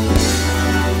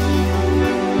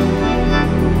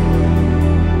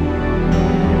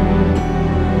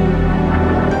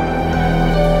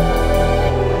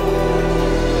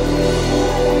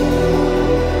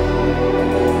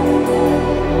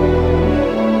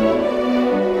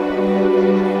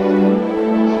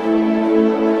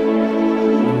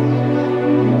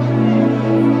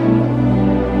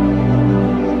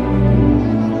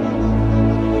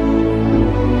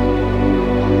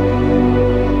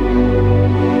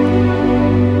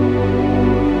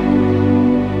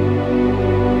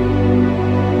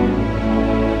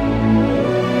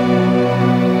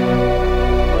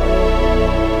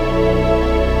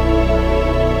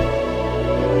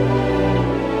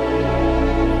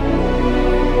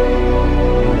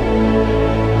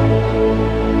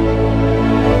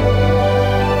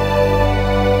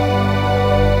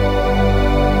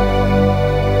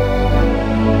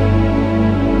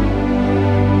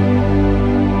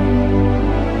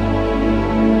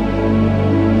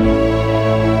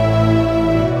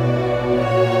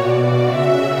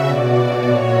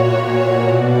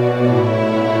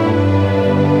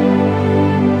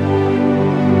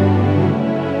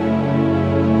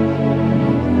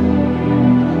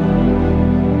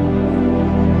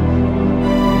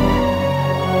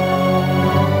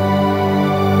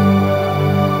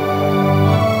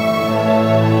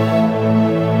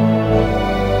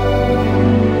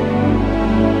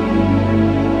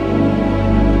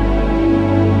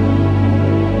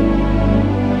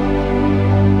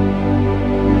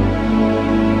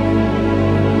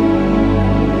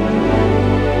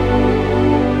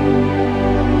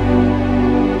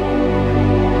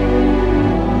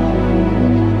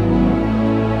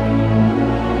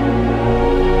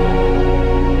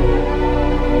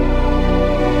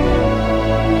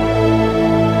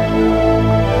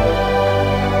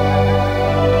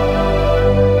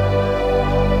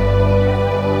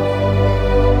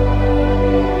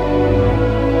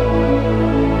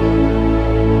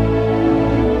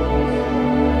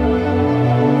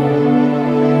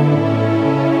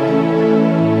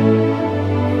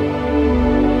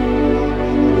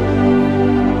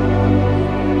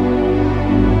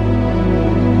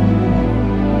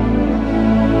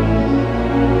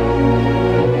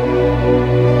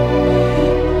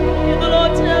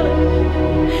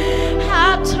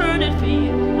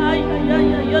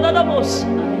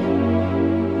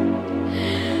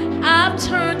 I've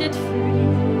turned it free.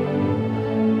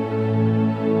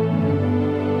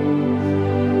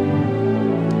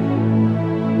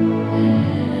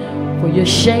 For your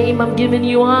shame, I'm giving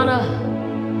you honor.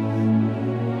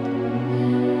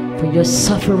 For your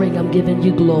suffering, I'm giving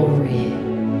you glory.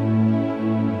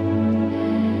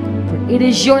 For it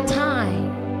is your time.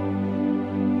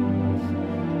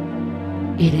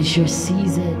 It is your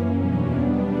season.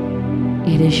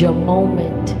 It is your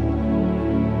moment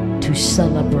to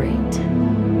celebrate.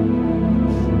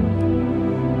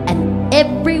 And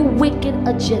every wicked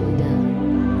agenda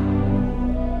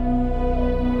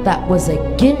that was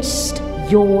against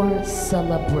your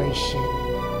celebration,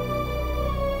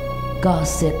 God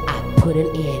said, I put an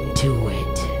end to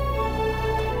it.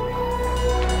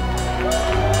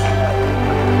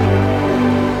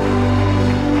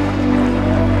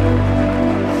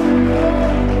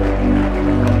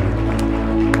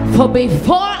 For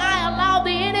before I allow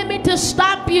the enemy to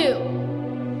stop you,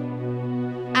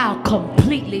 I'll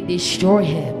completely destroy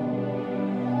him.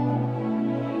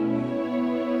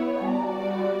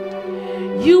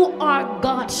 You are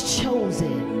God's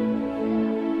chosen.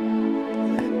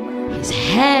 His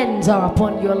hands are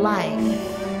upon your life.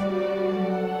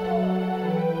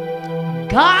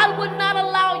 God would not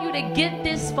allow you to get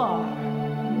this far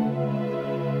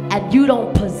and you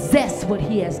don't possess what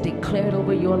He has declared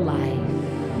over your life.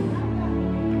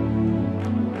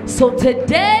 So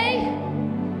today,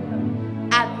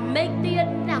 I make the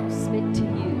announcement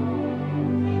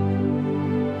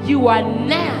you are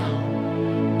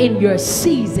now in your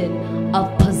season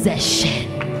of possession.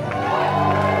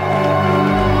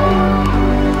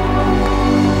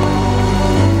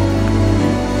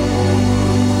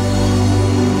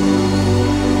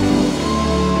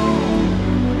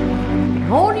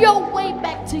 On your way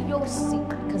back to your seat,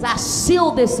 because I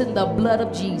seal this in the blood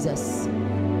of Jesus.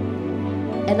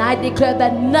 And I declare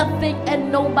that nothing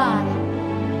and nobody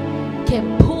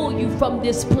can pull you from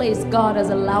this place God has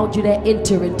allowed you to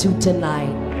enter into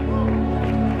tonight.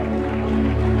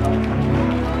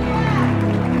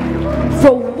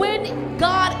 For when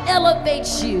God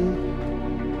elevates you,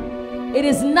 it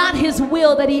is not his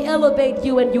will that he elevate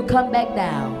you and you come back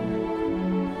down.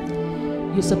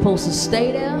 You're supposed to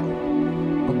stay there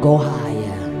or go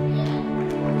higher.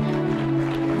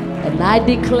 And I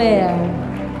declare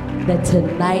that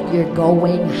tonight you're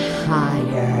going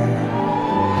higher.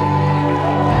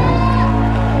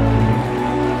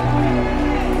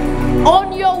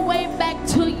 On your way back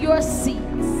to your seats,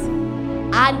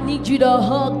 I need you to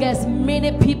hug as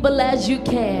many people as you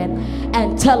can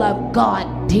and tell them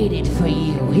God did it for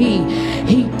you. He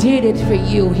did it for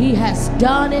you. He has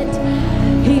done it.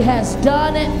 He has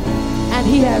done it. And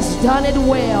he has done it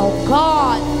well.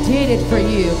 God did it for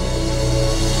you.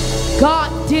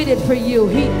 God did it for you.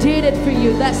 He did it for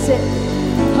you. That's it.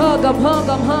 Hug him, hug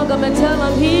him, hug him, and tell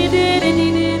him he did it,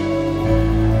 he did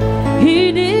it.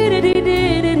 He did it, he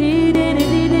did it, he did it,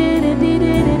 he did it, he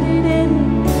did it, he did it.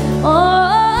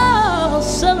 Oh,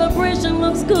 celebration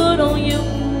looks good on you.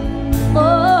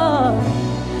 Oh,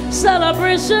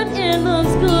 celebration, it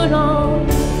looks good on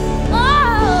you.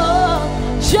 Oh,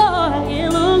 joy, it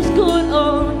looks good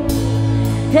on you.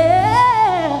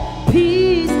 Hey,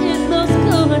 peace, it looks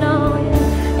good on you.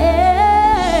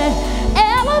 Hey,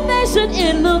 elevation,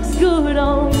 it looks good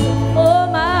on you. Oh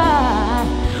my,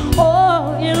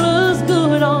 oh, it looks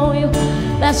good on you.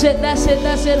 That's it, that's it,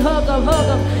 that's it. Hug him, hug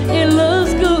him. It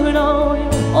looks good on you.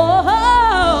 Oh,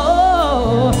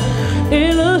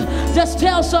 it looks. Just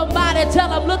tell somebody, tell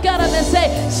them, look at them and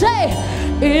say,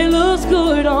 it looks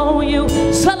good on you.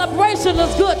 Celebration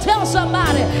looks good. Tell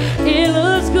somebody, it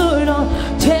looks good on.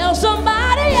 Tell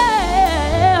somebody,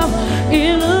 yeah,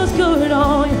 it looks good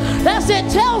on you. That's it.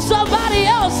 Tell somebody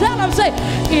else. Tell them, say,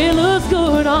 it looks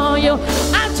good on you.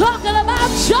 I'm talking about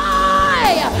joy.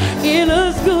 It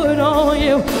looks good on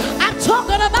you. I'm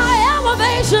talking about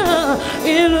elevation.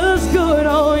 It looks good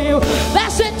on you.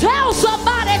 That's it. Tell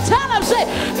somebody. Tell them, say,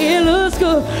 it looks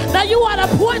good. Now you want to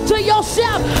point to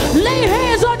yourself, lay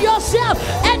hands on yourself,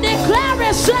 and declare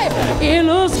and say, it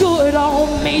looks good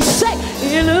on me. Say,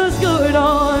 it looks good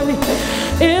on me.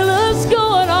 It looks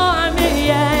good on me,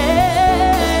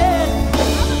 yeah.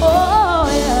 Oh,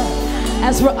 yeah.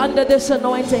 As we're under this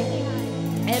anointing,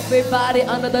 everybody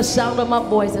under the sound of my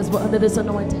voice, as we're under this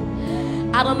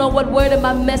anointing, I don't know what word in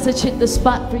my message hit the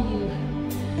spot for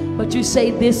you, but you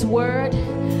say, this word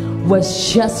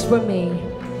was just for me.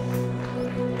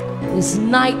 This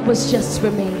night was just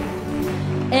for me.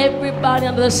 Everybody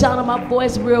under the sound of my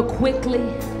voice, real quickly,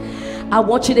 I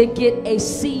want you to get a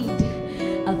seed,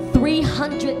 a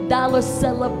 $300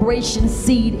 celebration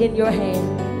seed in your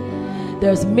hand.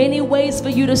 There's many ways for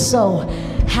you to sow.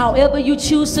 However you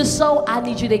choose to sow, I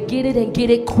need you to get it and get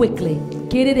it quickly.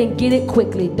 Get it and get it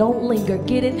quickly. Don't linger.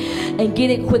 Get it and get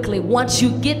it quickly. Once you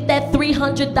get that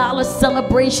 $300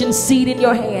 celebration seed in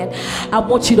your hand, I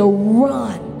want you to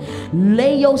run.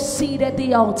 Lay your seed at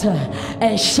the altar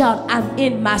and shout, I'm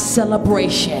in my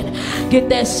celebration. Get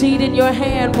that seed in your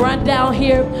hand. Run down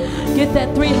here. Get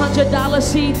that $300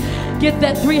 seed. Get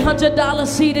that $300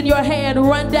 seed in your hand.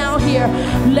 Run down here.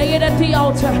 Lay it at the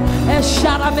altar and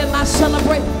shout, I'm in my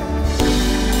celebration.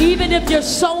 Even if you're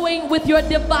sowing with your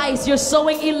device, you're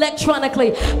sowing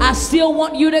electronically, I still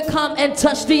want you to come and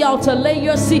touch the altar. Lay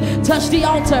your seed, touch the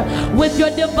altar with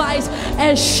your device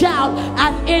and shout,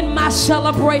 I'm in my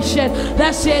celebration.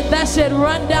 That's it, that's it.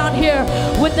 Run down here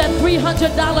with that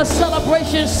 $300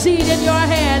 celebration seed in your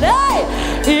hand.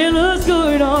 Hey, it looks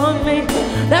good on me.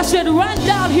 That's it. Run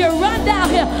down here, run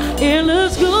down here. It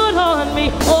looks good on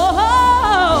me.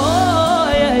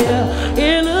 Oh, yeah, yeah.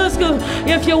 It looks good.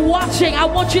 If you're watching, I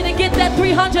want you to get that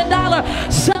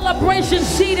 $300 celebration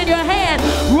seed in your hand.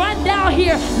 Run down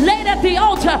here, lay it at the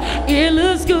altar. It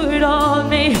looks good on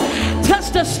me.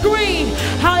 Touch the screen.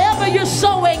 However you're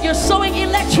sowing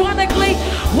electronically,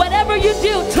 whatever you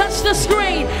do, touch the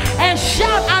screen and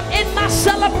shout, I'm in my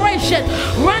celebration.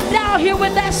 Run down here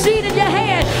with that seed in your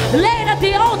hand, lay it at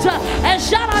the altar and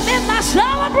shout, I'm in my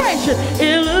celebration.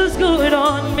 It looks good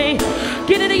on me.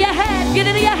 Get it in your hand, get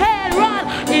it in your hand, run.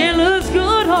 It looks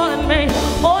good on me.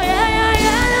 Oh yeah, yeah,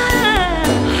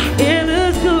 yeah, yeah. It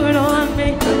looks good on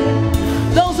me.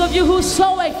 Those of who's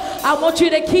sowing, I want you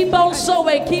to keep on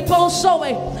sowing. Keep on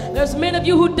sowing. There's many of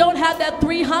you who don't have that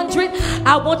 300.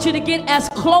 I want you to get as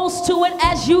close to it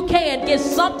as you can. Get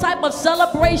some type of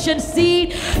celebration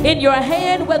seed in your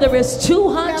hand, whether it's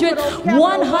 200,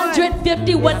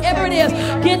 150, whatever it is.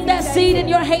 Get that seed in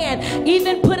your hand.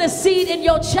 Even put a seed in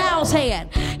your child's hand,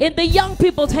 in the young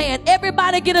people's hand.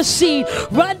 Everybody get a seed.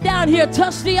 Run down here,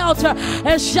 touch the altar,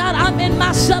 and shout, I'm in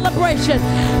my celebration.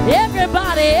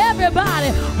 Everybody, everybody.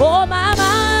 Oh, my,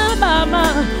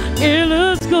 it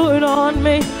looks good on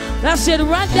me. That's it.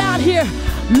 Run down here.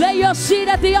 Lay your seed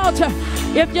at the altar.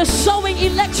 If you're sowing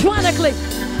electronically,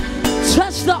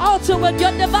 touch the altar with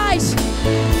your device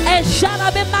and shout,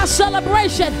 I'm in my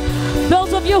celebration.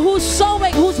 Those of you who's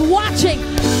sowing, who's watching,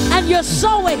 and you're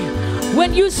sowing,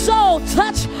 when you sow,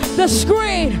 touch the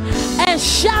screen and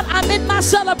shout, I'm in my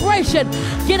celebration.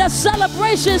 Get a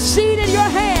celebration seed in your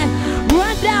hand.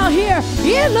 Run down here.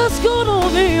 It looks good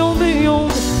on me, on me, on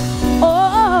me.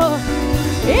 Oh,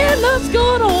 it looks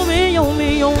good on me, on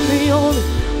me, on me, on me.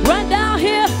 Run down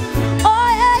here. Oh,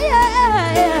 yeah,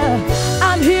 yeah, yeah.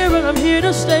 I'm here and I'm here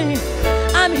to stay.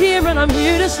 I'm here and I'm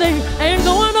here to stay. Ain't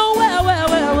going nowhere,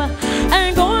 well.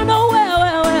 Ain't going nowhere,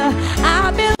 well.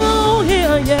 I belong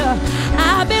here, yeah.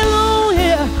 I belong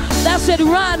here. That's it.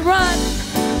 Run, run.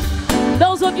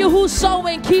 Those of you who's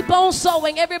sowing, keep on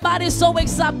sowing. Everybody's sowing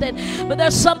something, but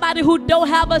there's somebody who don't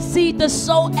have a seed to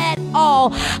sow at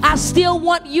all. I still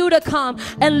want you to come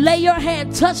and lay your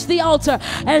hand, touch the altar,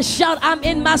 and shout, I'm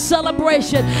in my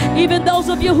celebration. Even those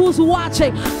of you who's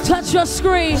watching, touch your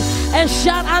screen and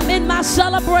shout, I'm in my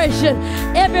celebration.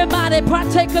 Everybody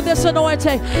partake of this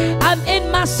anointing. I'm in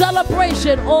my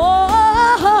celebration.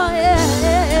 Oh, yeah,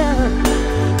 yeah.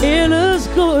 It looks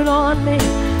good on me.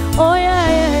 Oh, yeah,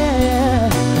 yeah, yeah.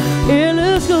 It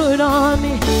looks good on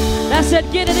me. That's it.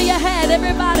 Get it in your hand.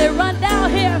 Everybody run down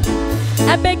here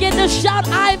and begin to shout,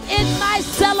 I'm in my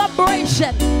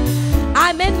celebration.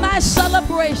 I'm in my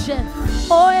celebration.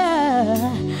 Oh,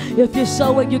 yeah. If you're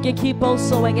sowing, you can keep on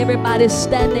sowing. Everybody's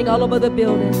standing all over the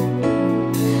building.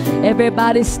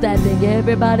 Everybody's standing.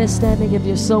 Everybody's standing. If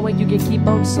you're sowing, you can keep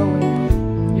on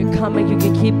sowing. You're coming, you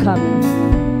can keep coming.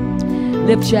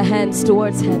 Lift your hands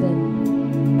towards heaven.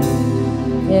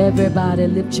 Everybody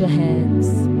lift your hands.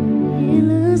 It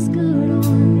looks good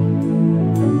on me.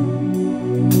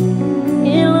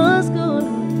 It looks good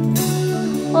on me.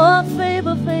 Oh,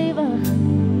 favor, favor.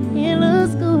 It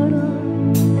looks good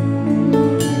on me.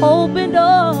 Open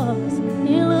doors.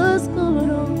 It looks good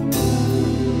on me.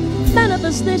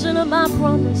 Manifestation of my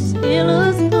promise. It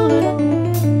looks good on me.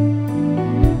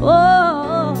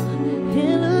 Oh,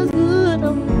 it looks good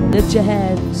on me. Lift your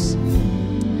hands.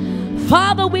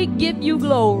 Father, we give you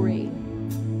glory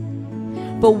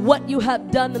for what you have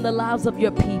done in the lives of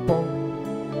your people.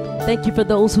 Thank you for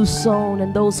those who sown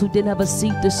and those who didn't have a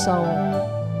seed to sow.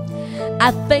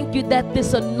 I thank you that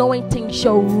this anointing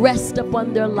shall rest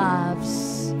upon their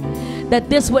lives. That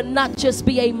this would not just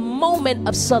be a moment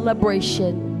of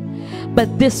celebration,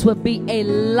 but this would be a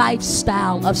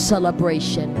lifestyle of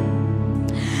celebration.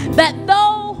 That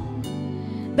though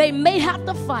they may have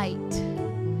to fight,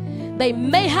 they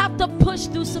may have to push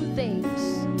through some things,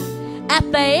 at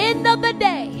the end of the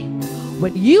day,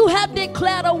 when you have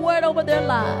declared a word over their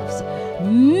lives,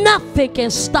 nothing can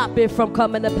stop it from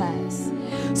coming to pass.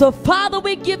 So Father,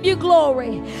 we give you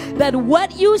glory that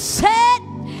what you said,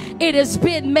 it has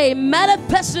been made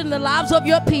manifest in the lives of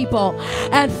your people.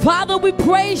 And Father, we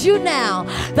praise you now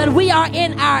that we are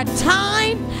in our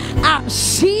time, our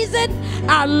season,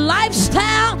 our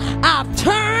lifestyle, our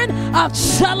turn of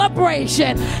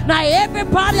celebration. Now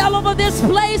everybody all over this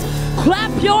place,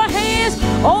 clap your hands,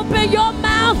 open your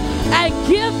mouth, and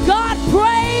give God